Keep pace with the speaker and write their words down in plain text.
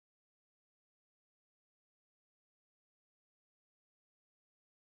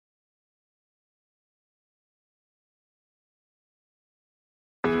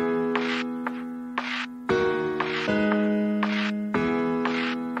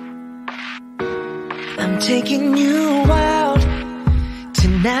taking you out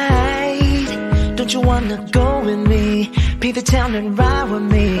tonight. Don't you wanna go with me? Paint the town and ride with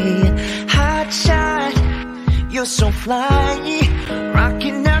me. Hot shot, you're so fly.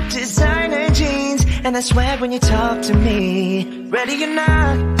 Rocking up designer jeans and I swag when you talk to me. Ready or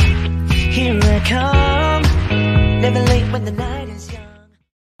not, here I come. Never late when the night is young.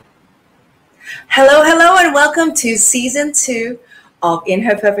 Hello, and welcome to Season 2 of In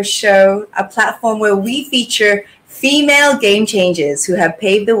Her Purpose Show, a platform where we feature female game changers who have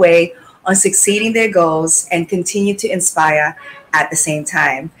paved the way on succeeding their goals and continue to inspire at the same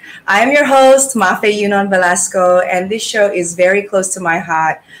time. I am your host, Mafe Yunon Velasco, and this show is very close to my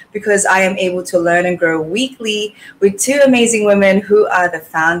heart because I am able to learn and grow weekly with two amazing women who are the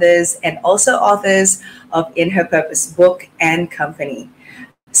founders and also authors of In Her Purpose book and company.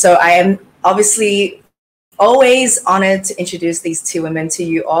 So I am obviously always honored to introduce these two women to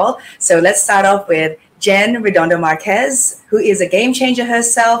you all. So let's start off with Jen Redondo Marquez, who is a game changer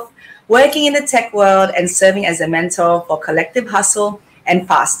herself, working in the tech world and serving as a mentor for Collective Hustle and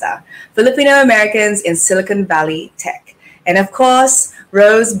FASTA, Filipino Americans in Silicon Valley Tech. And of course,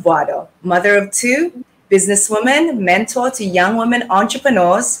 Rose Boado, mother of two, businesswoman, mentor to young women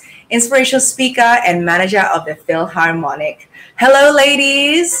entrepreneurs, inspirational speaker, and manager of the Philharmonic. Hello,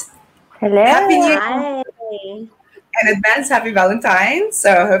 ladies. Hello. Happy New Year. Hi. In advance, happy Valentine's. So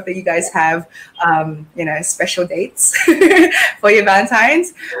I hope that you guys have, special dates for your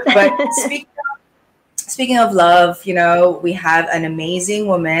Valentine's. But speaking of love, we have an amazing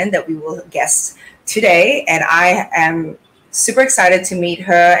woman that we will guest today. And I am super excited to meet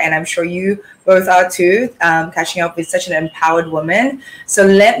her. And I'm sure you both are too, catching up with such an empowered woman. So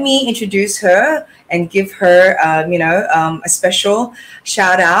let me introduce her and give her, a special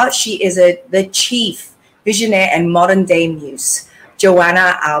shout out. She is the chief visionary and modern day muse.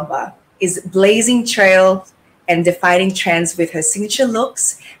 Joanna Alba is blazing trails and defining trends with her signature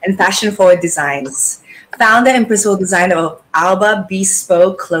looks and fashion-forward designs. Founder and principal designer of Alba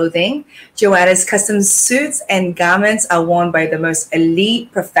Bespoke Clothing, Joanna's custom suits and garments are worn by the most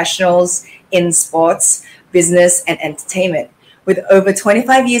elite professionals in sports, business, and entertainment. With over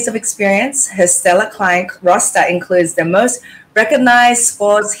 25 years of experience, her stellar client roster includes the most recognized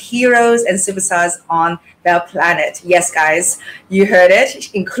sports heroes and superstars on the planet. Yes, guys, you heard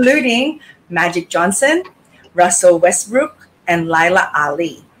it, including Magic Johnson, Russell Westbrook, and Laila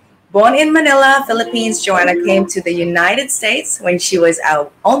Ali. Born in Manila, Philippines, Joanna came to the United States when she was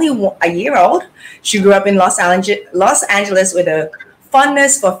only a year old. She grew up in Los Angeles with a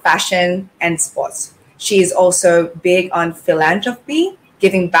fondness for fashion and sports. She is also big on philanthropy,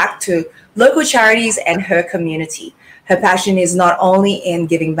 giving back to local charities and her community. Her passion is not only in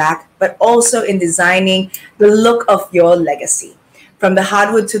giving back, but also in designing the look of your legacy. From the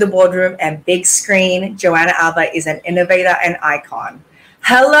hardwood to the boardroom and big screen, Joanna Alba is an innovator and icon.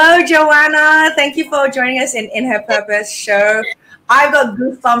 Hello, Joanna. Thank you for joining us in Her Purpose show. I've got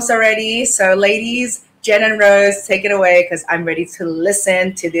goosebumps already. So ladies, Jen and Rose, take it away because I'm ready to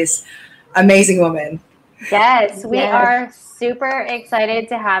listen to this amazing woman. Yes, we are super excited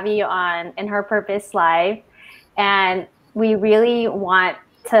to have you on In Her Purpose Live. And we really want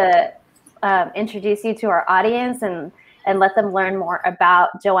to introduce you to our audience and let them learn more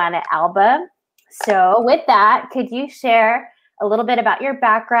about Joanna Alba. So with that, could you share a little bit about your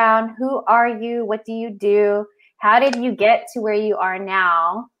background? Who are you? What do you do? How did you get to where you are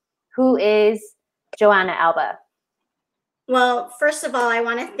now? Who is Joanna Alba? Well, first of all, I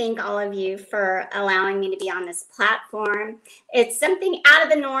want to thank all of you for allowing me to be on this platform. It's something out of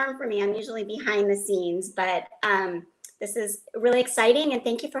the norm for me. I'm usually behind the scenes, but this is really exciting, and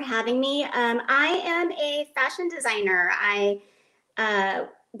thank you for having me. I am a fashion designer. I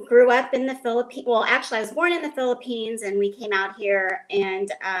grew up in the Philippines. Well, actually, I was born in the Philippines, and we came out here.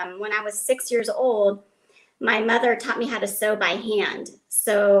 And when I was 6 years old, my mother taught me how to sew by hand.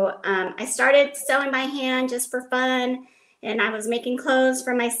 So I started sewing by hand just for fun. And I was making clothes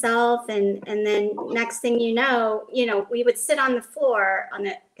for myself. And then next thing you know, we would sit on the floor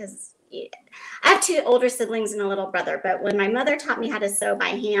because I have two older siblings and a little brother. But when my mother taught me how to sew by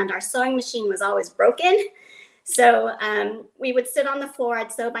hand, our sewing machine was always broken. So we would sit on the floor,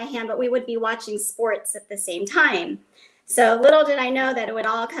 I'd sew by hand, but we would be watching sports at the same time. So little did I know that it would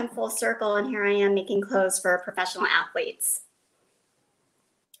all come full circle. And here I am making clothes for professional athletes.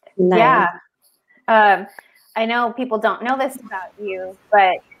 Nice. Yeah. I know people don't know this about you,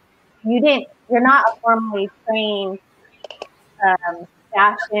 but you're not a formally trained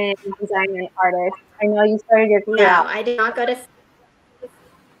fashion designer and artist. I know you started your career. No, I did not go to.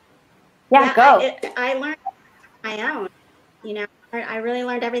 Go. I learned on my own. I really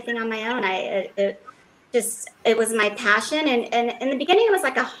learned everything on my own. it was my passion. And in the beginning, it was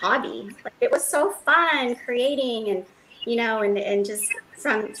like a hobby. Like, it was so fun creating and, and just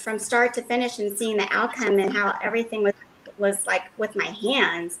from start to finish and seeing the outcome and how everything was like with my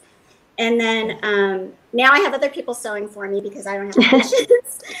hands. And then now I have other people sewing for me because I don't have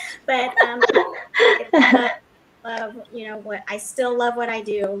patience. But I love, I still love what I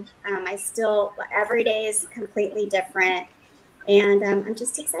do. Every day is completely different. And I'm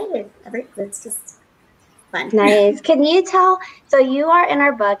just excited. It's just fun. Nice. Can you tell? So you are in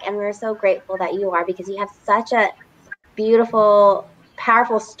our book, and we're so grateful that you are, because you have such a beautiful,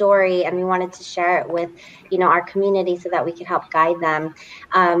 powerful story, and we wanted to share it with our community so that we could help guide them,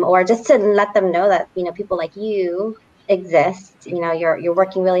 or just to let them know that people like you exist. You're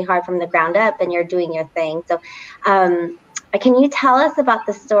working really hard from the ground up, and you're doing your thing. So can you tell us about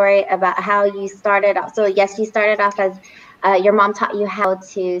the story about how you started off? So yes, you started off as your mom taught you how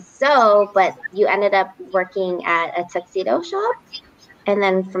to sew, but you ended up working at a tuxedo shop, and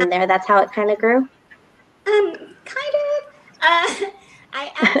then from there, that's how it kind of grew. Kind of.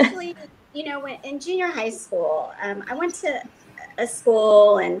 I actually, went in junior high school. I went to a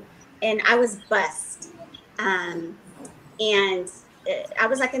school and I was bused. And I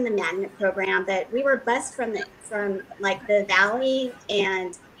was like in the magnet program, but we were bused from like the valley,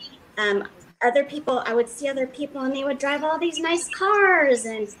 and other people, I would see other people and they would drive all these nice cars,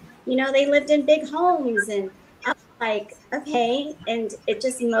 and, they lived in big homes, and I was like, okay. And it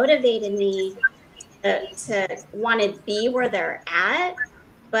just motivated me to want to be where they're at.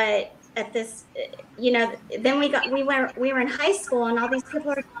 But at this, then we were in high school, and all these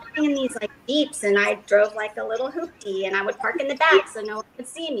people are driving in these like Jeeps, and I drove like a little hoopty, and I would park in the back so no one could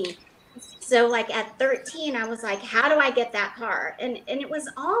see me. So like at 13, I was like, how do I get that car? And it was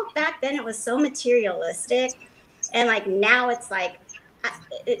all, back then it was so materialistic, and like now it's like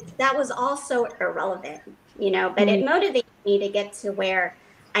that was also irrelevant, but it motivated me to get to where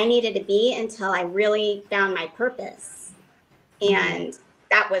I needed to be until I really found my purpose. And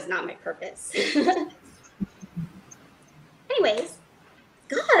that was not my purpose. Anyways,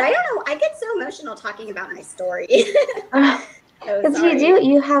 God, I don't know. I get so emotional talking about my story. Because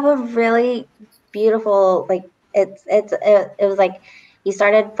you have a really beautiful, like, it was like you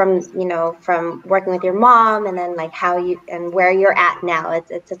started from, from working with your mom, and then like how you, and where you're at now.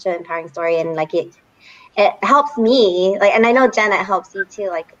 It's such an empowering story, and like it helps me, like, and I know Jen, it helps you too,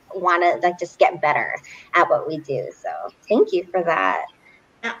 like, want to like just get better at what we do. So thank you for that.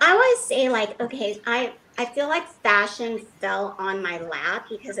 I always say, like, okay, I feel like fashion fell on my lap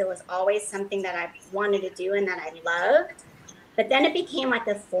because it was always something that I wanted to do and that I loved. But then it became like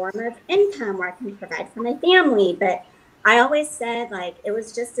a form of income where I can provide for my family. But I always said, like, it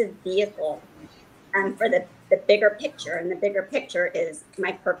was just a vehicle for the bigger picture. And the bigger picture is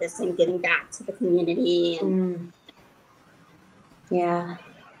my purpose in giving back to the community. And yeah.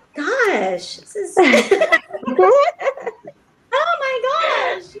 Gosh, this is... Oh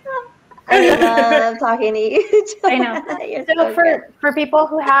my gosh. I love talking to you. I know. So for people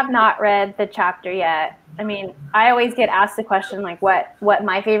who have not read the chapter yet, I mean, I always get asked the question, like, what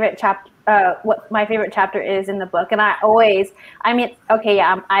my favorite chapter is in the book. And I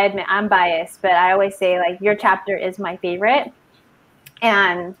admit I'm biased, but I always say, like, your chapter is my favorite.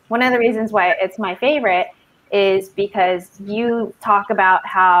 And one of the reasons why it's my favorite is because you talk about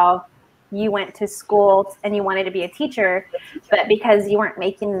how you went to school and you wanted to be a teacher, but because you weren't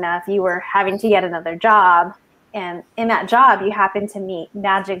making enough, you were having to get another job. And in that job, you happened to meet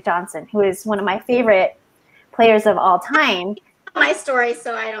Magic Johnson, who is one of my favorite players of all time. My story,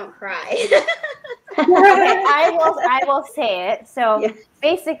 so I don't cry. Okay, I will say it. So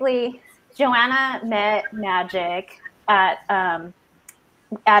basically, Joanna met Magic at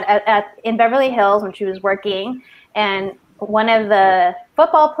in Beverly Hills when she was working, and one of the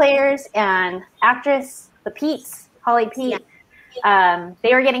football players and actress, the Peets, Holly Peet,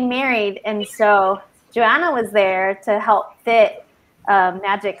 they were getting married. And so Joanna was there to help fit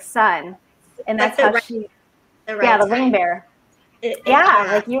Magic's son. And that's how the ring bearer.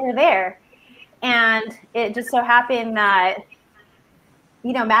 Like you were there. And it just so happened that,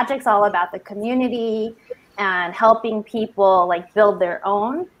 Magic's all about the community and helping people like build their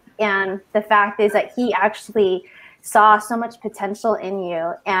own. And the fact is that he actually saw so much potential in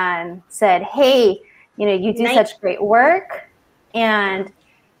you and said, hey, you do such great work. And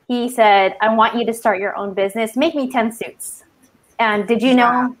he said, I want you to start your own business. Make me 10 suits. And did you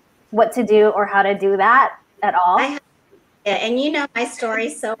know what to do or how to do that at all? And you know my story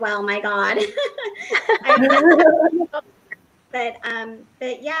so well, my God. But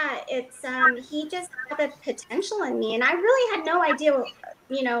yeah, it's he just had the potential in me, and I really had no idea,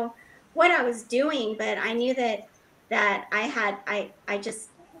 what I was doing, but I knew that I had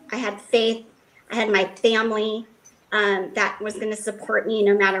faith. I had my family that was going to support me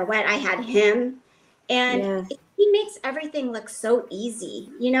no matter what. I had him, and he makes everything look so easy.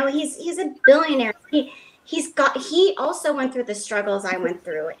 You know, he's a billionaire. He also went through the struggles I went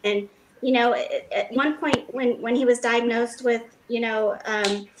through, and you know, at one point when he was diagnosed with, you know,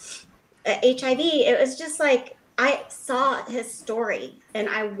 HIV, it was just like I saw his story and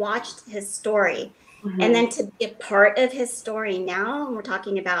I watched his story. Mm-hmm. And then to be a part of his story now, and we're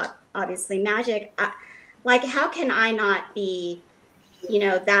talking about obviously magic, like how can I not be, you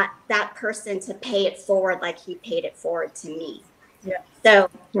know, that person to pay it forward like he paid it forward to me? Yeah. So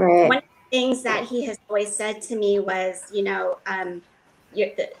one of the things that he has always said to me was, you know,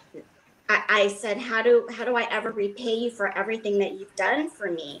 I said, how do I ever repay you for everything that you've done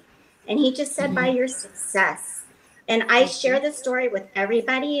for me? And he just said, by your success. And I share this story with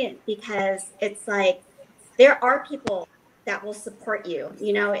everybody because it's like, there are people that will support you,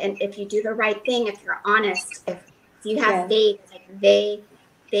 you know, and if you do the right thing, if you're honest, if you have faith, like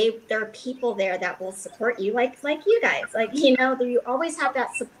there are people there that will support you, like you guys, like, you know, you always have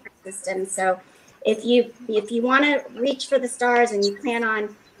that support system. So if you want to reach for the stars and you plan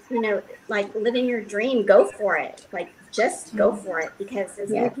on, you know, like living your dream, go for it. Like, just go for it, because there's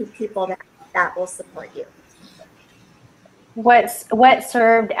going to be people that will support you. What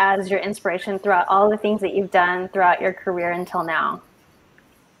served as your inspiration throughout all the things that you've done throughout your career until now?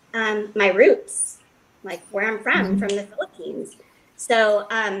 My roots, like where I'm from the Philippines. So,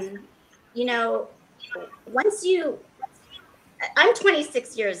 you know, I'm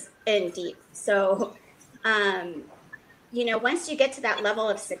 26 years in deep. So, you know, once you get to that level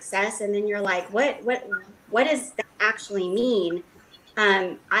of success, and then you're like, what does that actually mean?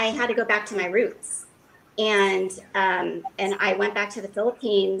 I had to go back to my roots, and I went back to the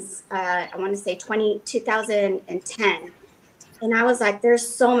Philippines. I want to say 2010, and I was like, there's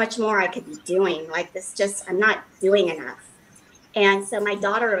so much more I could be doing. Like I'm not doing enough. And so my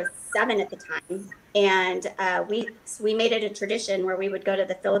daughter was 7 at the time, and we made it a tradition where we would go to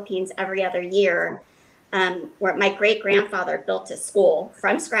the Philippines every other year. Where my great-grandfather built a school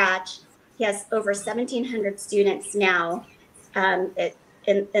from scratch. He has over 1,700 students now in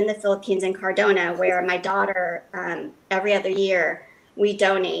the Philippines, in Cardona, where my daughter, every other year, we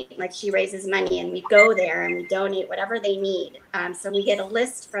donate. Like, she raises money, and we go there, and we donate whatever they need. So we get a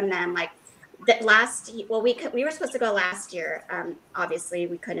list from them. Like, that we were supposed to go last year. Obviously,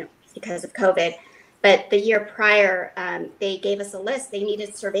 we couldn't because of COVID. But the year prior, they gave us a list. They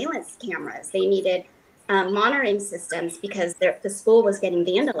needed surveillance cameras. They needed monitoring systems because the school was getting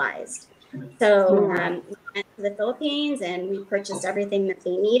vandalized. So we went to the Philippines and we purchased everything that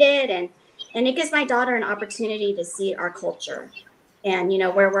they needed, and it gives my daughter an opportunity to see our culture and, you know,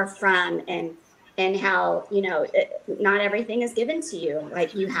 where we're from, and how, you know, not everything is given to you.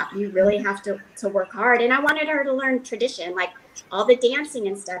 Like, you really have to work hard. And I wanted her to learn tradition, like all the dancing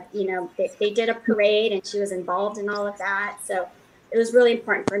and stuff. You know, they did a parade and she was involved in all of that. So it was really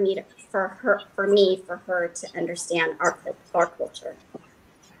important for her to understand our culture.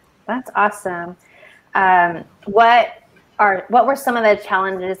 That's awesome. What were some of the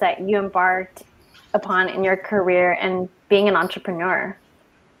challenges that you embarked upon in your career and being an entrepreneur?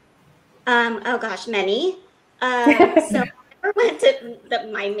 Oh gosh, many. So I went to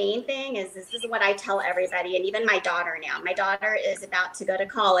my main thing is, this is what I tell everybody, and even my daughter now. My daughter is about to go to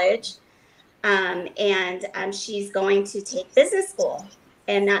college, and she's going to take business school.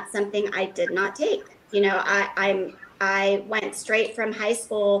 And that's something I did not take. You know, I went straight from high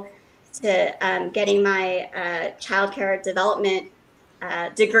school to getting my childcare development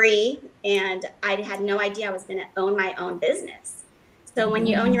degree, and I had no idea I was going to own my own business. So when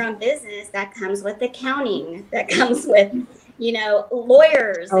you own your own business, that comes with accounting, that comes with, you know,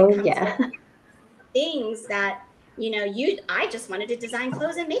 lawyers, with things that, you know, I just wanted to design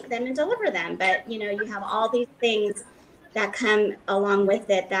clothes and make them and deliver them. But, you know, you have all these things that come along with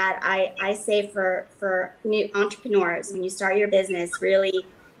it that I say for new entrepreneurs, when you start your business, really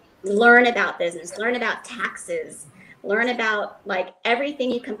learn about business, learn about taxes, learn about like everything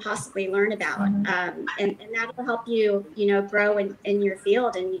you can possibly learn about. And that'll help you, you know, grow in your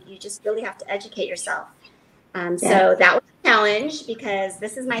field, and you just really have to educate yourself. So that was a challenge because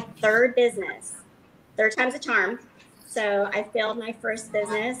this is my third business, third time's a charm. So I failed my first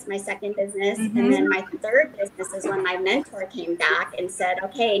business, my second business, and then my third business is when my mentor came back and said,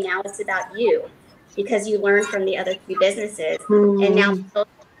 okay, now it's about you, because you learned from the other 2 businesses, and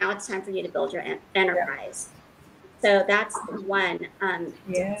now it's time for you to build your enterprise. So that's one.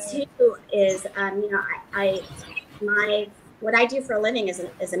 2 is, you know, what I do for a living is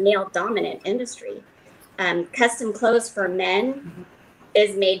a male dominant industry. Custom clothes for men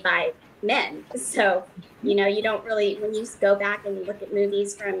is made by men. So, you know, you don't really, when you go back and look at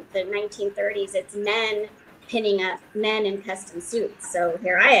movies from the 1930s, it's men pinning up men in custom suits. So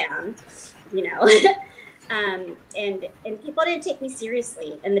here I am, you know, and people didn't take me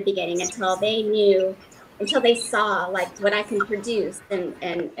seriously in the beginning until they saw like what I can produce and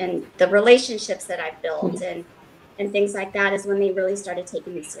the relationships that I've built and things like that is when they really started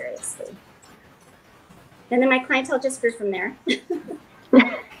taking me seriously. And then my clientele just grew from there.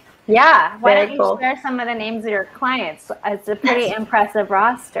 Yeah. Why don't you share some of the names of your clients? It's a pretty impressive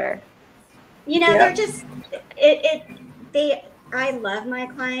roster. You know, they're just, I love my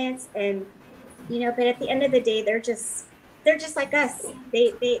clients and, you know, but at the end of the day, they're just like us.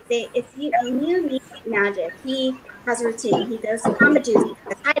 If you meet Magic, he has a routine. He goes to Mama Juice, he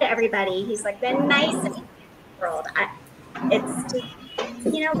says hi to everybody. He's like the nicest in the world. It's just,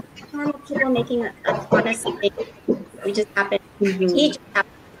 you know, normal people making a honest mistake. We just happen, he just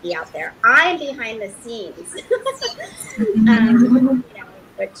happens to be out there. I'm behind the scenes. You know,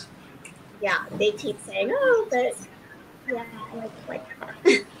 which, yeah, they keep saying, oh, but yeah, like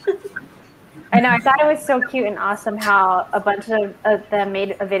I know. I thought it was so cute and awesome how a bunch of them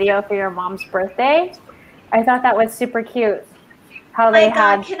made a video for your mom's birthday. I thought that was super cute. How they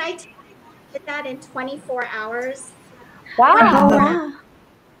had. Can I did that in 24 hours? Wow.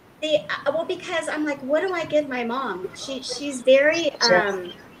 Well, because I'm like, what do I give my mom? She's very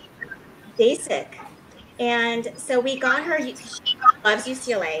basic. And so we got her, she loves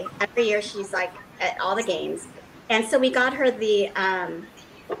UCLA. Every year she's like at all the games. And so we got her the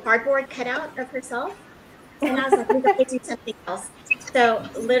cardboard cutout of herself. And I was like, we got to do something else. So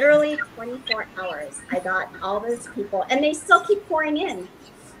literally 24 hours, I got all those people. And they still keep pouring in.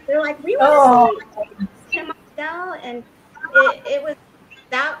 They're like, we want to see him now. And it was,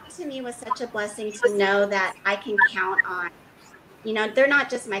 that to me was such a blessing to know that I can count on, you know, they're not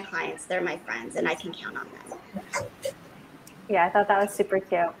just my clients, they're my friends, and I can count on them. Yeah, I thought that was super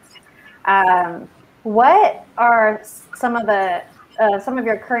cute. What are some of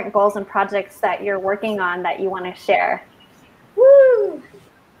your current goals and projects that you're working on that you want to share? Woo!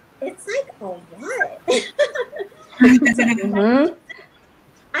 It's like a lot.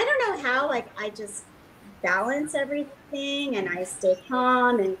 I don't know how, like, I just balance everything and I stay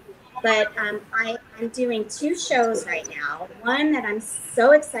calm but I'm doing 2 shows right now. One that I'm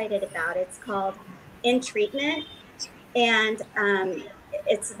so excited about, it's called In Treatment, and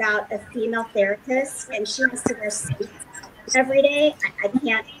it's about a female therapist, and she has to wear suits every day. I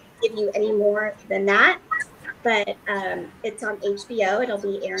can't give you any more than that, but it's on HBO. It'll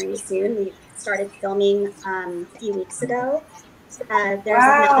be airing soon. We started filming a few weeks ago. There's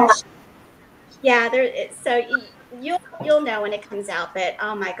another show. Yeah, so you'll know when it comes out, but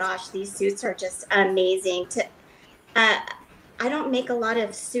oh my gosh, these suits are just amazing. I don't make a lot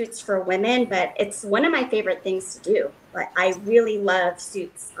of suits for women, but it's one of my favorite things to do. Like, I really love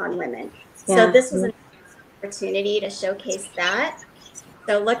suits on women. Yeah. So this was an opportunity to showcase that.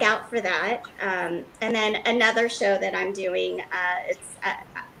 So look out for that. And then another show that I'm doing,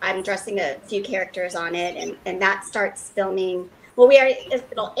 I'm dressing a few characters on it, and that starts filming. Well,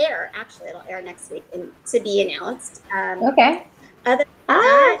 it'll air next week and to be announced. Okay. Other than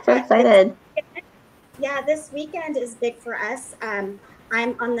that, so excited. Yeah, this weekend is big for us. I'm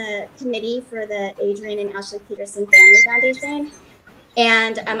on the committee for the Adrian and Ashley Peterson Family Foundation,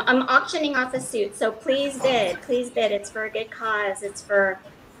 and I'm auctioning off a suit. So please bid. It's for a good cause. It's for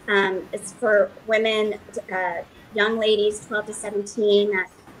women, young ladies, 12 to 17. That,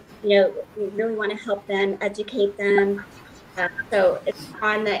 you know, we really want to help them, educate them. So it's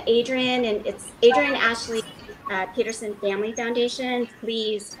on the Adrian Ashley Peterson Family Foundation.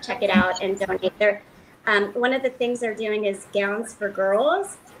 Please check it out and donate. There, one of the things they're doing is gowns for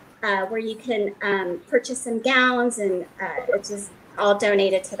girls, where you can purchase some gowns, and it's just all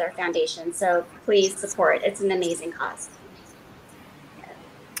donated to their foundation. So please support. It's an amazing cause.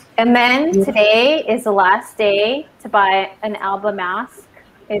 And then today is the last day to buy an Alba mask.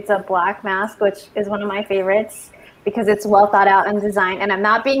 It's a black mask, which is one of my favorites, because it's well thought out and designed. And I'm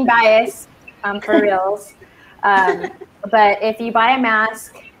not being biased, for reals. But if you buy a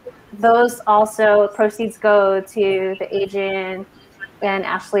mask, those also proceeds go to the Adrian and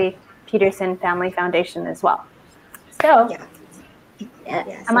Ashley Peterson Family Foundation as well. So,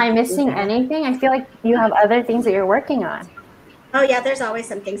 am I missing anything? I feel like you have other things that you're working on. Oh yeah, there's always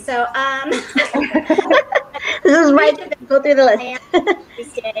something. So, this is right. Go through the list.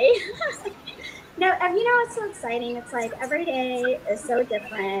 No, you know, it's so exciting. It's like every day is so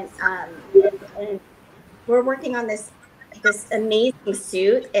different. And we're working on this this amazing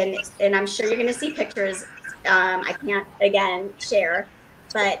suit, and I'm sure you're going to see pictures. I can't again share,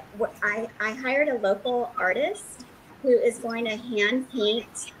 but I hired a local artist who is going to hand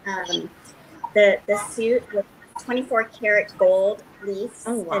paint the suit with 24 karat gold leaves,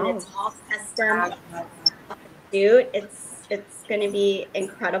 and it's all custom suit. It's going to be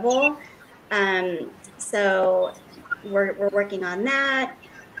incredible. So we're working on that.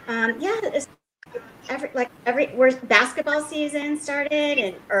 It's where basketball season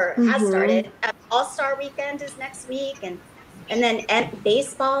started has started. All-Star weekend is next week, and then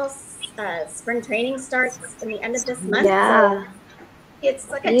baseball spring training starts in the end of this month. Yeah, so it's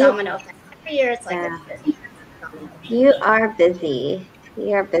like a domino effect. Every year it's like a domino. You are busy.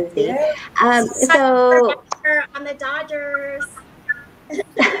 You are busy. So on the Dodgers.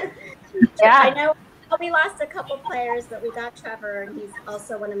 I know we lost a couple players, but we got Trevor, and he's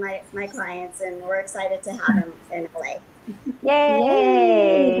also one of my clients, and we're excited to have him in LA.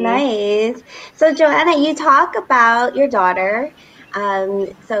 Yay! Nice. So Joanna, you talk about your daughter.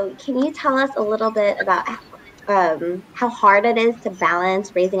 So can you tell us a little bit about how hard it is to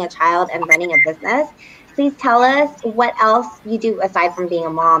balance raising a child and running a business? Please tell us what else you do aside from being a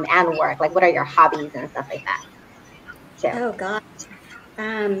mom and work. Like, what are your hobbies and stuff like that? Oh gosh,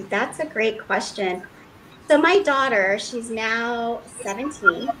 that's a great question. So my daughter, she's now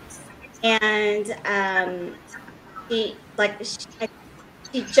 17, and she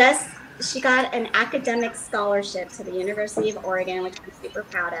got an academic scholarship to the University of Oregon, which I'm super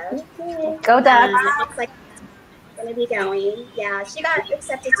proud of. Go Ducks! Looks like it's going to be going. Yeah, she got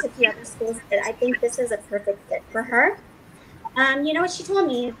accepted to a few other schools, but I think this is a perfect fit for her. You know what she told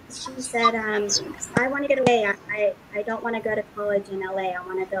me? She said, I want to get away. I don't want to go to college in LA. I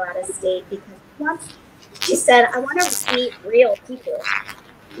want to go out of state because she said, I want to meet real people.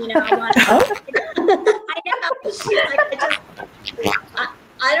 You know, I want to, I know. She's like,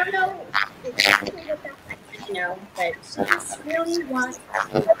 I don't know exactly what that's like, but she just really wants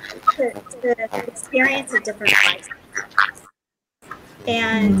to experience a different life.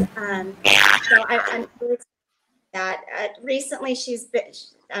 And so I'm really excited that recently she's been,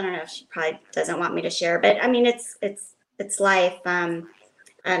 I don't know if she probably doesn't want me to share, but I mean, it's life.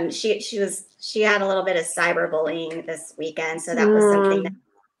 She had a little bit of cyberbullying this weekend. So that was something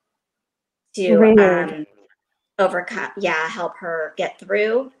to overcome, help her get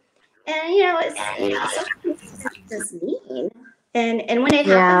through. And, it's just mean. And when it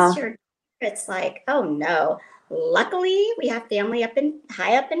happens to her, it's like, oh no, luckily we have family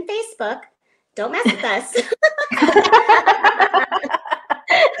high up in Facebook. Don't mess with us.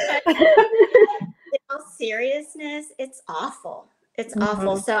 In all seriousness, it's awful. It's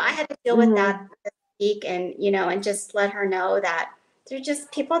awful. So I had to deal with that this week, and and just let her know that there are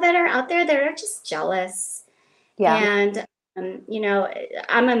just people that are out there that are just jealous. Yeah. And I'm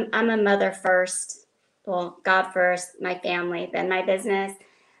a mother first. Well, God first, my family, then my business.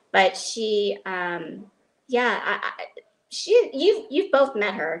 But she, you've both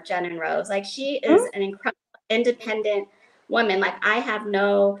met her, Jen and Rose. Like, she is an incredible independent woman. Like, I have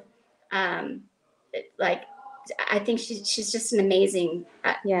no, I think she's just an amazing.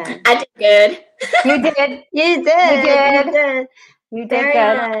 I did good. You did. You did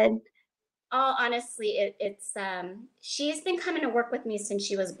good. All honestly, it's she's been coming to work with me since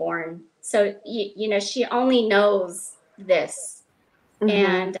she was born. So she only knows this,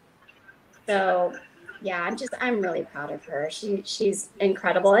 and so. Yeah, I'm really proud of her. She's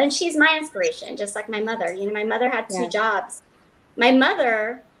incredible. And she's my inspiration, just like my mother. My mother had 2 jobs. My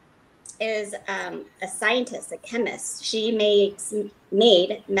mother is a scientist, a chemist. She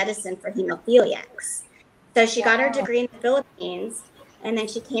made medicine for hemophiliacs. So she got her degree in the Philippines, and then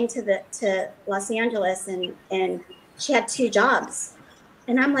she came to Los Angeles, and she had 2 jobs.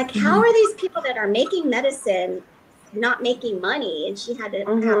 And I'm like, how are these people that are making medicine not making money? And she had to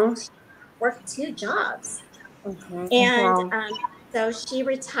worked 2 jobs. And so she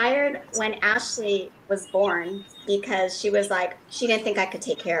retired when Ashley was born because she was like, she didn't think I could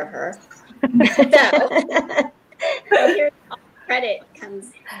take care of her. So here's all the credit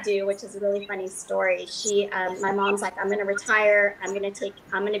comes due, which is a really funny story. My mom's like, I'm going to retire. I'm going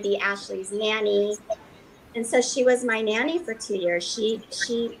to be Ashley's nanny. And so she was my nanny for 2 years. She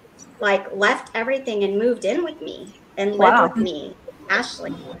like left everything and moved in with me and lived with me,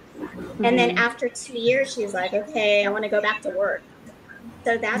 Ashley. And then after 2 years, she was like, okay, I want to go back to work.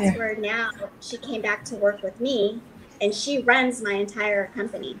 So that's where now she came back to work with me, and she runs my entire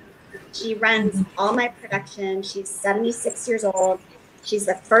company. She runs all my production. She's 76 years old. She's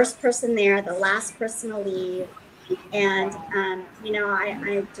the first person there, the last person to leave. And I'm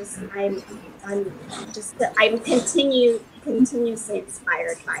continuously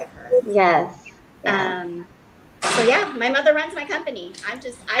inspired by her. Yes. So yeah, my mother runs my company. She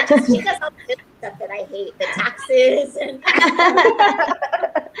does all the stuff that I hate, the taxes and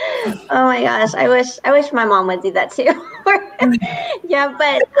oh my gosh, I wish my mom would do that too. Yeah,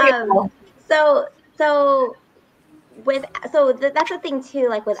 but that's the thing too,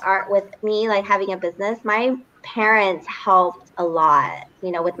 like with art, with me like having a business, my parents helped a lot,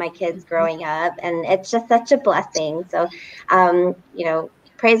 with my kids growing up, and it's just such a blessing. So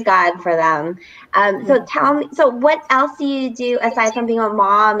praise God for them. So tell me, so what else do you do aside from being a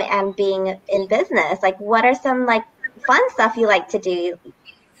mom and being in business? Like, what are some like fun stuff you like to do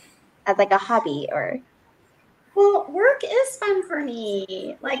as like a hobby? Or well, work is fun for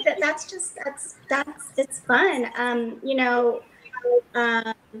me. Like that's it's fun.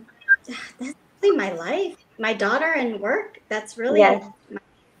 That's really my life. My daughter and work. That's really yes.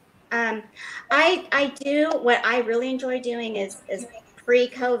 I do what I really enjoy doing is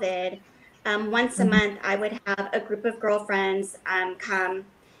pre-COVID. Once a month, I would have a group of girlfriends come,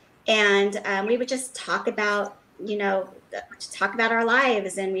 and we would just talk about our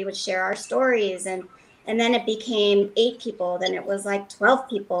lives, and we would share our stories, and then it became 8 people, then it was like 12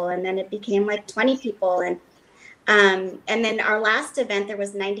 people, and then it became like 20 people, and then our last event there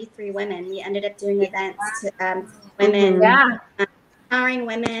was 93 women. We ended up doing events to women, empowering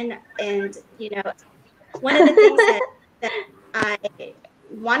women, and one of the things that I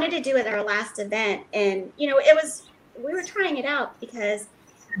wanted to do at our last event, and we were trying it out, because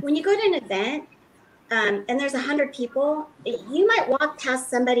when you go to an event and there's 100 people, you might walk past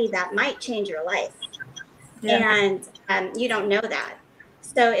somebody that might change your life, and you don't know that.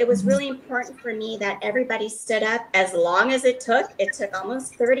 So it was really important for me that everybody stood up, as long as it took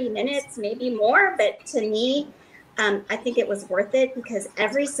almost 30 minutes, maybe more, but to me, I think it was worth it, because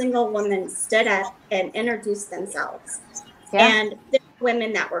every single woman stood up and introduced themselves. And there were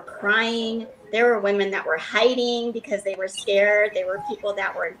women that were crying. There were women that were hiding because they were scared. There were people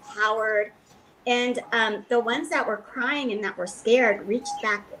that were empowered. And the ones that were crying and that were scared reached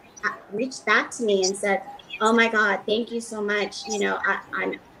back to me and said, "Oh my God, thank you so much. That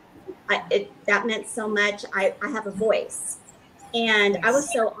meant so much. I have a voice." And I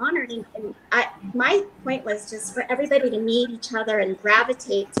was so honored. And my point was just for everybody to meet each other and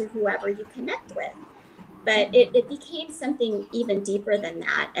gravitate to whoever you connect with. But it became something even deeper than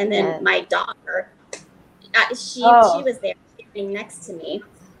that. And then my daughter, she was there sitting next to me.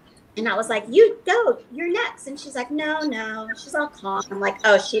 And I was like, "You go, you're next." And she's like, no. She's all calm. I'm like,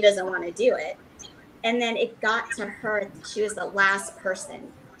 oh, she doesn't want to do it. And then it got to her. She was the last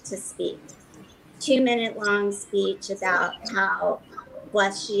person to speak. 2-minute long speech about how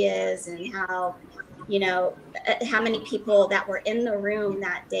blessed she is, and how many people that were in the room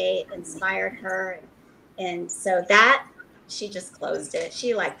that day inspired her. And so that, she just closed it.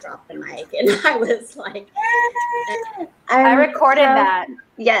 She like dropped the mic, and I was like, I recorded that.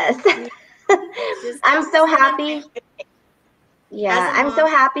 Yes. I'm so happy. Yeah, I'm so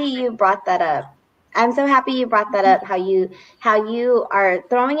happy you brought that up. I'm so happy you brought that up, how you are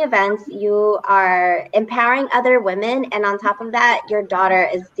throwing events, you are empowering other women, and on top of that, your daughter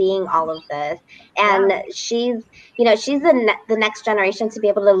is seeing all of this, and she's the next generation to be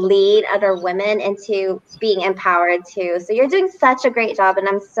able to lead other women into being empowered too. So you're doing such a great job, and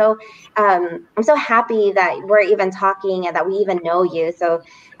I'm so happy that we're even talking and that we even know you. So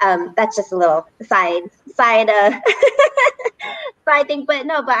that's just a little side side thing, but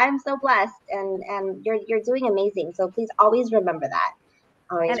I'm so blessed, and you're doing amazing. So please always remember that.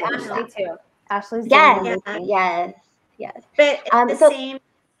 Always and remember Ashley that. too. Ashley's yes. But at the same,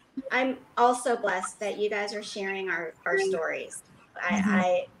 I'm also blessed that you guys are sharing our stories.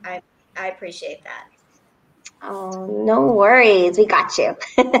 I appreciate that. Oh, no worries. We got you.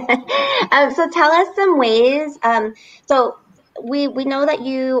 So tell us some ways. So we know that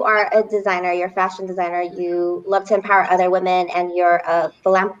you are a designer, you're a fashion designer, you love to empower other women, and you're a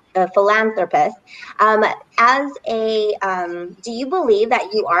philanthropist. Do you believe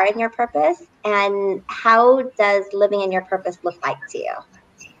that you are in your purpose? And how does living in your purpose look like to you?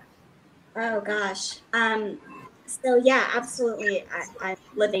 Oh gosh. So yeah, absolutely. I'm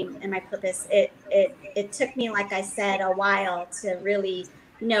living in my purpose. It took me, like I said, a while to really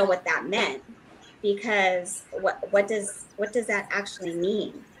know what that meant, because what does that actually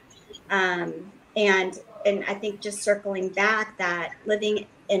mean? And I think just circling back, that living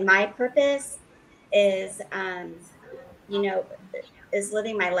in my purpose is is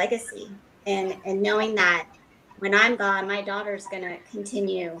living my legacy, and knowing that when I'm gone, my daughter's going to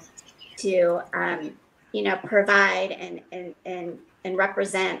continue to provide and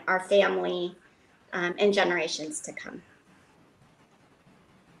represent our family and generations to come.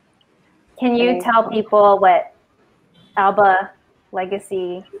 Can you tell people what Alba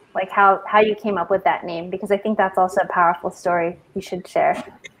Legacy, like how you came up with that name? Because I think that's also a powerful story you should share.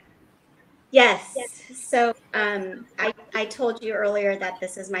 Yes. So I told you earlier that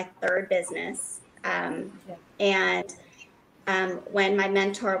this is my third business. And when my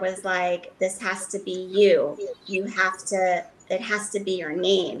mentor was like, this has to be you, it has to be your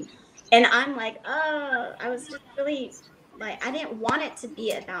name. And I'm like, oh, I was just really like, I didn't want it to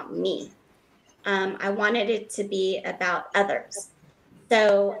be about me. I wanted it to be about others.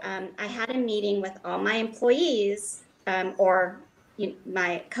 So I had a meeting with all my employees or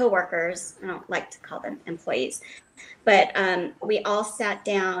my coworkers. I don't like to call them employees, but we all sat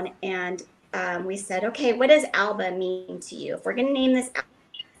down and we said, okay, what does Alba mean to you? If we're going to name this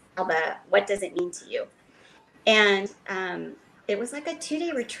Alba, what does it mean to you? And it was like a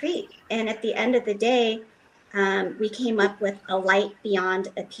 2-day retreat. And at the end of the day, we came up with a light beyond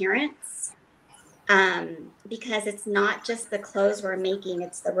appearance. Because it's not just the clothes we're making,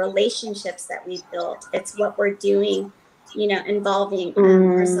 it's the relationships that we've built. It's what we're doing, involving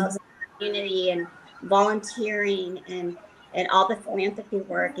ourselves in the community and volunteering and all the philanthropy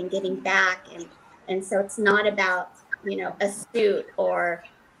work and giving back. And so it's not about, a suit or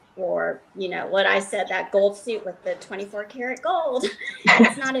what I said, that gold suit with the 24 karat gold.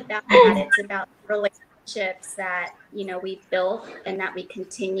 It's not about that. It's about relationships that, we've built and that we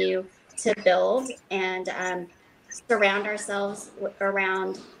continue to build and surround ourselves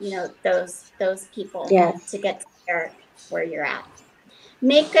around, those people to get to where you're at.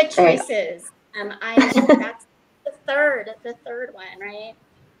 Make good choices. That's the third one, right?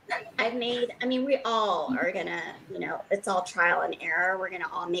 We all are gonna, it's all trial and error. We're gonna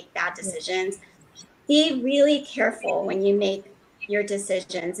all make bad decisions. Be really careful when you make your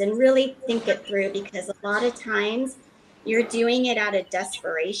decisions and really think it through, because a lot of times you're doing it out of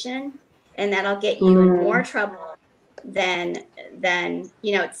desperation, and that'll get you in more trouble than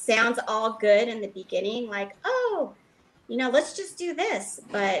it sounds all good in the beginning, like, oh, let's just do this,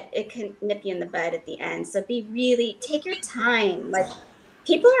 but it can nip you in the bud at the end. So take your time. Like,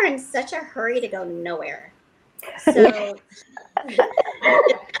 people are in such a hurry to go nowhere. So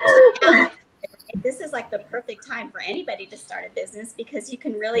this is like the perfect time for anybody to start a business, because you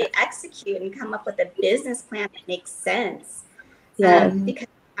can really execute and come up with a business plan that makes sense. Because you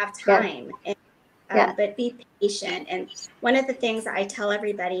have time. But be patient. And one of the things that I tell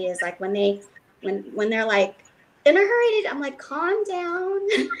everybody is, like, when they're like in a hurry, I'm like, calm down,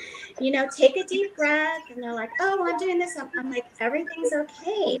 take a deep breath. And they're like, oh, I'm doing this. I'm like, everything's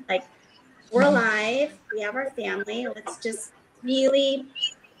okay. Like, we're alive. We have our family. Let's just really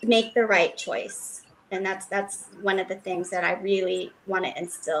make the right choice. And that's one of the things that I really want to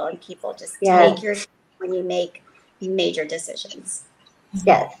instill in people. Just take your time when you make major decisions.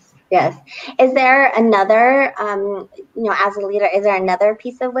 Yes. Is there another, as a leader, is there another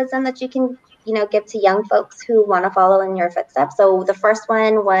piece of wisdom that you can, give to young folks who want to follow in your footsteps? So the first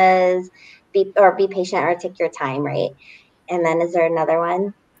one was be patient or take your time, right? And then is there another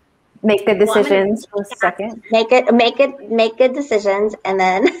one? Make good decisions. Second. Make good decisions. And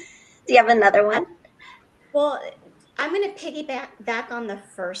then do you have another one? Well, I'm going to piggyback back on the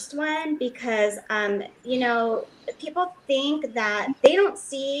first one, because, people think that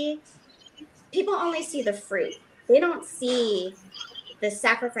people only see the fruit. They don't see the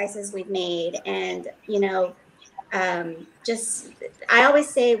sacrifices we've made. And, I always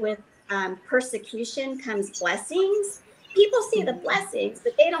say with persecution comes blessings. People see the blessings,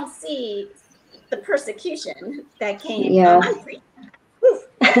 but they don't see the persecution that came.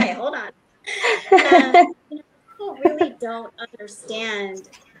 Okay, hold on. People really don't understand,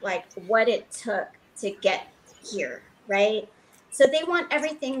 like, what it took to get here, right? So they want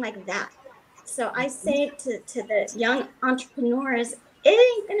everything like that. So I say to the young entrepreneurs, it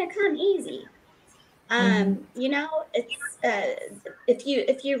ain't gonna come easy. It's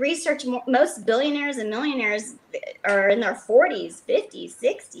if you research most billionaires and millionaires are in their 40s, 50s,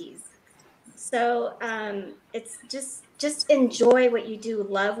 60s. So it's just enjoy what you do,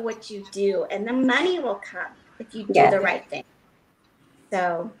 love what you do, and the money will come if you do the right thing.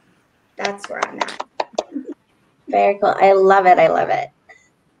 So that's where I'm at. Very cool. I love it.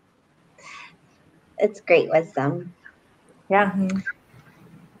 It's great wisdom. Yeah.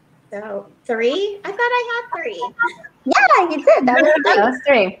 So 3? I thought I had 3. Yeah, you did. That was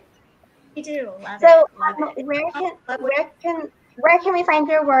 3. You do. Love so it. Where can we find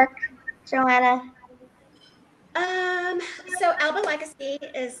your work, Joanna? So Alba Legacy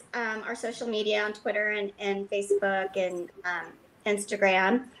is our social media on Twitter and Facebook and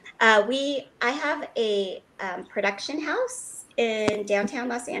Instagram. I have a production house in downtown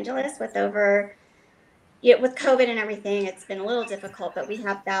Los Angeles with with COVID and everything, it's been a little difficult, but we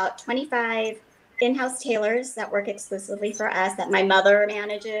have about 25 in-house tailors that work exclusively for us that my mother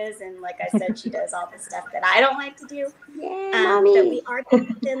manages. And like I said, she does all the stuff that I don't like to do. But we are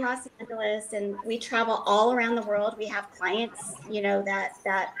based in Los Angeles and we travel all around the world. We have clients,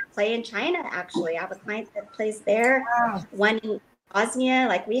 that play in China, actually. I have a client that plays there, one in Bosnia.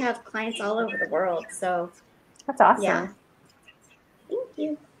 Like we have clients all over the world. So that's awesome. Yeah. Thank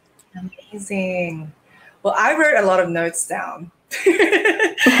you. Amazing. Well, I wrote a lot of notes down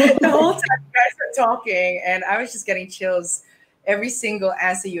the whole time you guys were talking, and I was just getting chills every single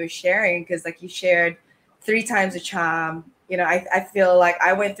answer you were sharing, because like you shared 3 times the charm. I feel like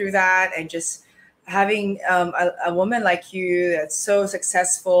I went through that, and just having a woman like you that's so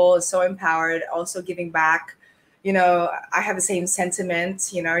successful, so empowered, also giving back. I have the same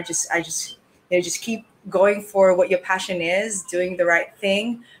sentiment. I just keep going for what your passion is, doing the right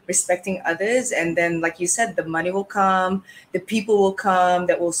thing, respecting others, and then like you said, the money will come, the people will come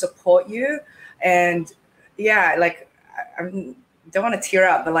that will support you. And yeah, like I don't want to tear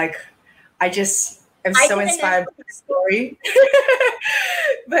up, but like I just am so inspired by the story.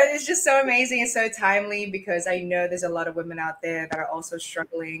 But it's just so amazing and so timely, because I know there's a lot of women out there that are also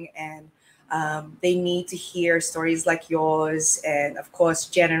struggling, and they need to hear stories like yours. And of course,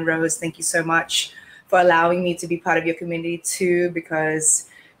 Jen and Rose, thank you so much for allowing me to be part of your community too, because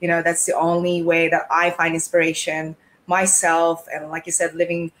that's the only way that I find inspiration myself. And like you said,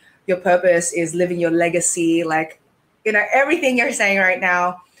 living your purpose is living your legacy, like everything you're saying right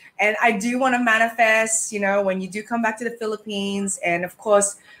now. And I do want to manifest, when you do come back to the Philippines, and of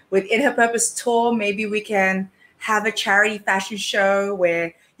course with In Her Purpose tour, maybe we can have a charity fashion show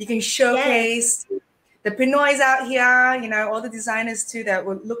where you can showcase the Pinoys out here, all the designers too that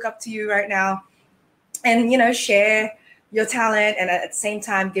will look up to you right now, and share your talent, and at the same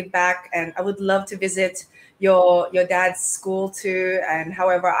time give back. And I would love to visit your dad's school too, and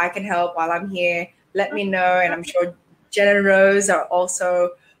however I can help while I'm here, let me know. And I'm sure Jen and Rose are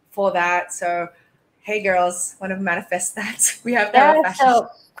also for that. So hey girls, want to manifest that. We have to have a fashion show.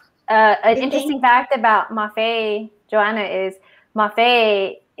 An interesting fact about Mafe, Joanna, is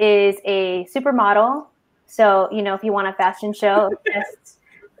Mafe is a supermodel. So if you want a fashion show,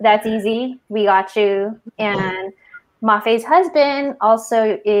 that's easy. We got you. And Mafe's husband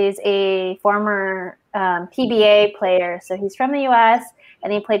also is a former PBA player. So he's from the US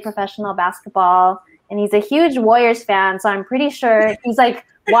and he played professional basketball. And he's a huge Warriors fan. So I'm pretty sure he's like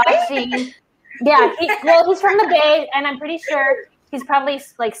watching. Yeah, he's from the Bay. And I'm pretty sure he's probably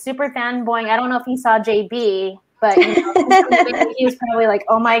like super fanboying. I don't know if he saw JB, but he was probably like,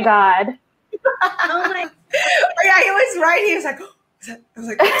 oh my God. Oh my. Oh, yeah, he was right. He was like, I was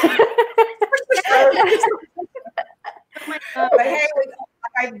like, but hey,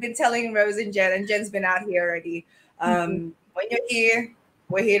 I've been telling Rose and Jen, and Jen's been out here already. When you're here,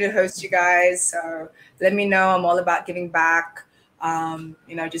 we're here to host you guys. So let me know. I'm all about giving back.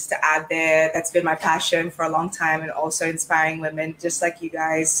 Just to add there, that's been my passion for a long time, and also inspiring women just like you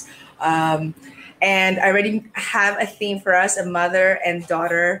guys. And I already have a theme for us: a mother and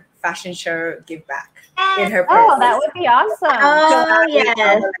daughter fashion show give back. In her purpose. Oh, that would be awesome. Oh,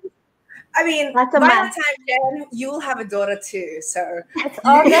 yes. I mean, by the time, Jen, you'll have a daughter too. So it's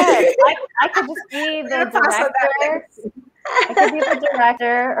all good. I could just be the director. I could be the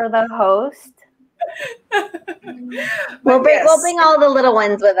director or the host. We'll bring all the little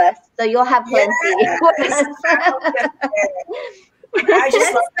ones with us, so you'll have plenty. Yes. I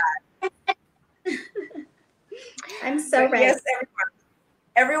just love that. I'm so ready. Yes,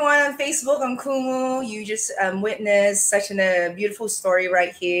 everyone on Facebook, on Kumu, you just witnessed such a beautiful story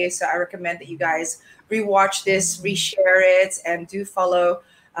right here. So I recommend that you guys rewatch this, reshare it, and do follow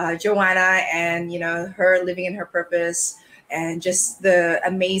Joanna and her living in her purpose, and just the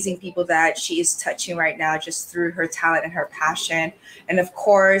amazing people that she is touching right now just through her talent and her passion. And of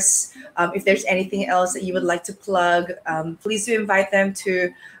course, if there's anything else that you would like to plug, please do invite them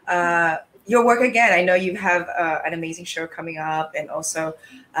to your work again. I know you have an amazing show coming up, and also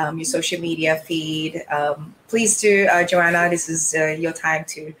your social media feed. Please do, Joanna, this is your time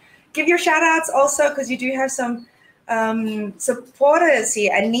to give your shout outs also, because you do have some supporters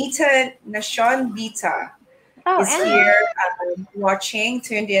here. Anita Nashon Vita is here watching,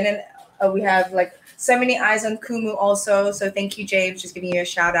 tuned in, and we have like so many eyes on Kumu also. So thank you, James, just giving you a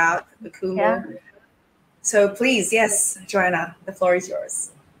shout out for Kumu. Yeah. So please, yes, Joanna, the floor is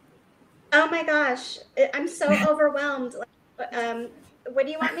yours. Oh my gosh, I'm so overwhelmed. What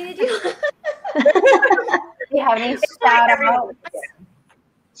do you want me to do? Do you have any shout out?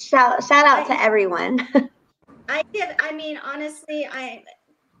 Shout out to everyone. Honestly,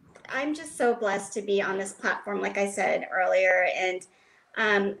 I'm just so blessed to be on this platform, like I said earlier, and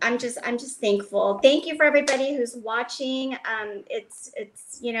I'm just thankful. Thank you for everybody who's watching. It's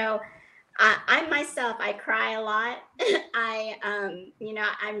I myself, I cry a lot.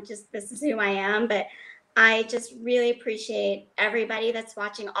 This is who I am, but I just really appreciate everybody that's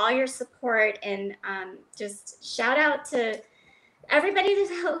watching, all your support, and just shout out to everybody,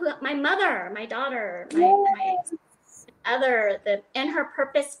 my mother, my daughter, my other, the In Her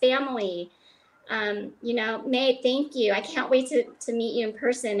Purpose family. May, thank you. I can't wait to meet you in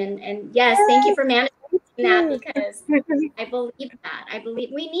person. And yes, thank you for managing that, because I believe that. I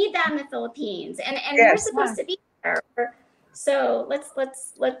believe we need that in the Philippines, and we're supposed to be there. So let's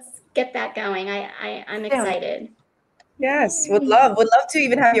get that going. I'm excited. Yes, would love to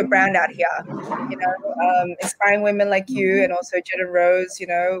even have your brand out here. Inspiring women like you, and also Jen and Rose.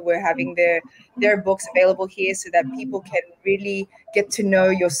 We're having their books available here so that people can really get to know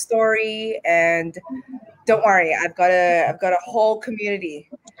your story. And don't worry, I've got a whole community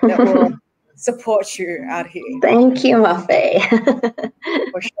that will support you out here. Thank you, Mafe.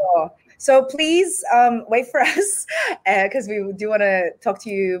 For sure. So please wait for us, because we do want to talk to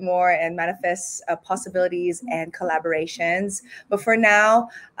you more and manifest possibilities and collaborations. But for now,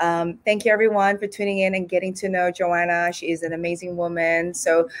 thank you everyone for tuning in and getting to know Joanna. She is an amazing woman.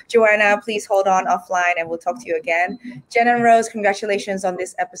 So Joanna, please hold on offline and we'll talk to you again. Jen and Rose, congratulations on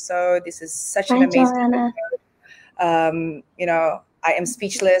this episode. This is such an amazing episode. I am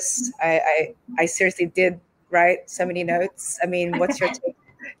speechless. I seriously did write so many notes. I mean, what's your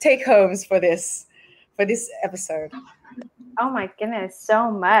take homes for this episode? Oh my goodness, so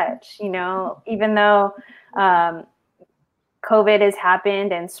much. Even though COVID has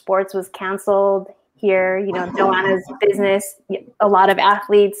happened and sports was canceled here, Joanna's business, a lot of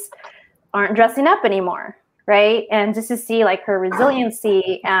athletes aren't dressing up anymore, right? And just to see like her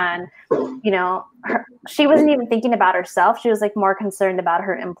resiliency, and she wasn't even thinking about herself. She was like more concerned about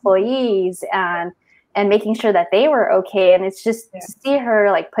her employees and making sure that they were okay. And it's just to see her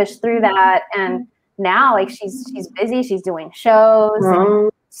like push through that. And now like she's busy, she's doing shows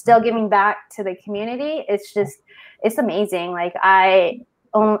and still giving back to the community. It's amazing. Like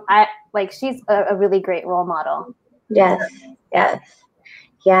she's a really great role model. Yes.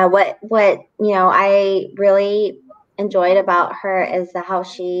 Yeah. What I really enjoyed about her is how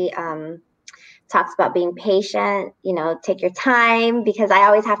she talks about being patient, take your time, because I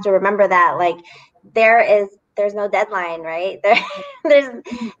always have to remember that, like, there's no deadline, right?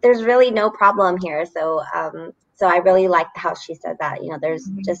 There's really no problem here. So I really liked how she said that, there's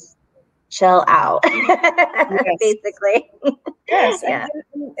just chill out, basically. Yes. Yeah.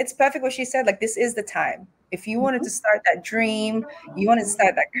 And it's perfect what she said. Like, this is the time. If you wanted to start that dream, you wanted to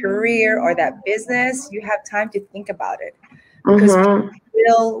start that career or that business, you have time to think about it. Because people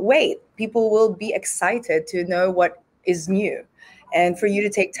will wait. People will be excited to know what is new. And for you to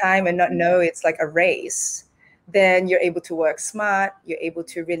take time and not know it's like a race, then you're able to work smart. You're able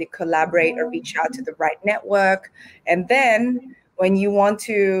to really collaborate or reach out to the right network. And then when you want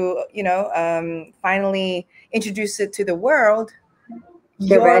to, finally introduce it to the world,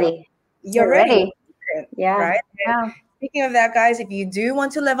 you're ready. You're ready. Yeah. Right. Yeah. Speaking of that, guys, if you do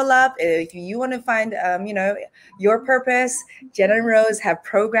want to level up, if you want to find, your purpose, Jen and Rose have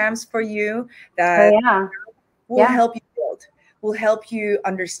programs for you that will help you build, will help you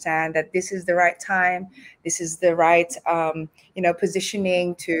understand that this is the right time. This is the right,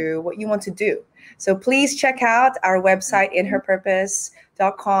 positioning to what you want to do. So please check out our website,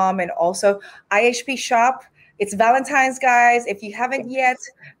 inherpurpose.com, and also IHP Shop. It's Valentine's, guys. If you haven't yet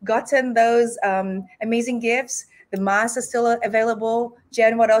gotten those amazing gifts, the mask is still available.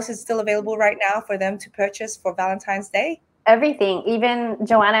 Jen, what else is still available right now for them to purchase for Valentine's Day? Everything. Even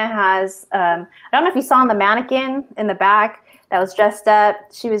Joanna has, I don't know if you saw on the mannequin in the back that was dressed up,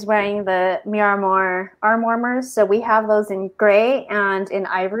 she was wearing the Miramar arm warmers. So we have those in gray and in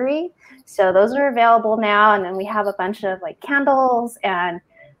ivory. So those are available now. And then we have a bunch of like candles and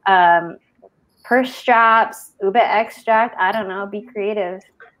purse straps, Ube extract. I don't know, be creative.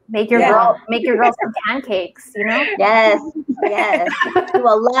 Make your girl some pancakes, Yes. We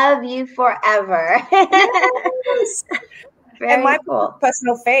will love you forever. And my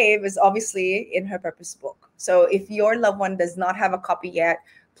personal fave is obviously In Her Purpose book. So if your loved one does not have a copy yet,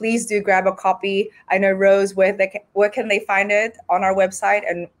 please do grab a copy. I know, Rose, where can they find it? On our website,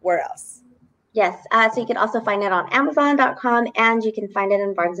 and where else? Yes. So you can also find it on Amazon.com, and you can find it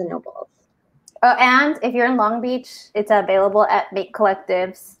in Barnes & Noble. Oh, and if you're in Long Beach, it's available at Make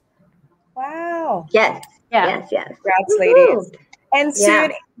Collectives. Wow. Yes. Yeah. Yes. Congrats, ladies. And soon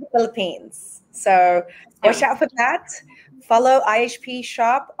in the Philippines. So watch out for that. Follow IHP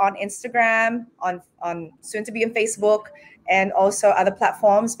Shop on Instagram, on soon to be on Facebook, and also other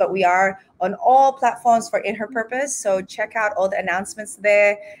platforms. But we are on all platforms for In Her Purpose. So check out all the announcements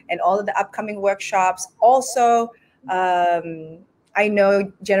there and all of the upcoming workshops. Also, I know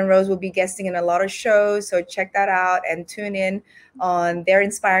Jen and Rose will be guesting in a lot of shows. So check that out and tune in on their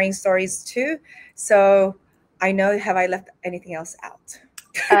inspiring stories too. So I know, have I left anything else out?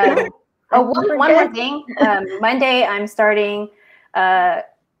 One more thing. Monday, I'm starting,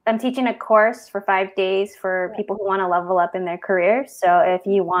 I'm teaching a course for 5 days for people who want to level up in their career. So if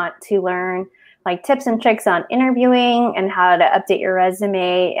you want to learn like tips and tricks on interviewing and how to update your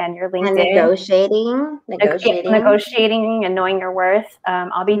resume and your LinkedIn. And negotiating and knowing your worth.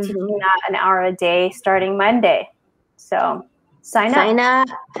 I'll be teaching that an hour a day starting Monday. So sign up.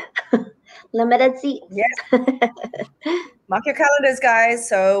 Limited seats. Yes. Mark your calendars, guys.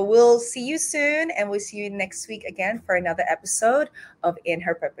 So we'll see you soon, and we'll see you next week again for another episode of In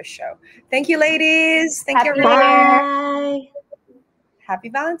Her Purpose Show. Thank you, ladies. Thank you, everyone. Bye. Happy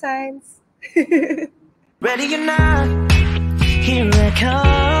Valentine's. Ready or not, here I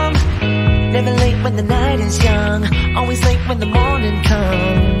come. Never late when the night is young, always late when the morning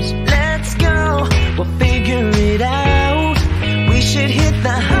comes. Let's go, we'll figure it out. We should hit the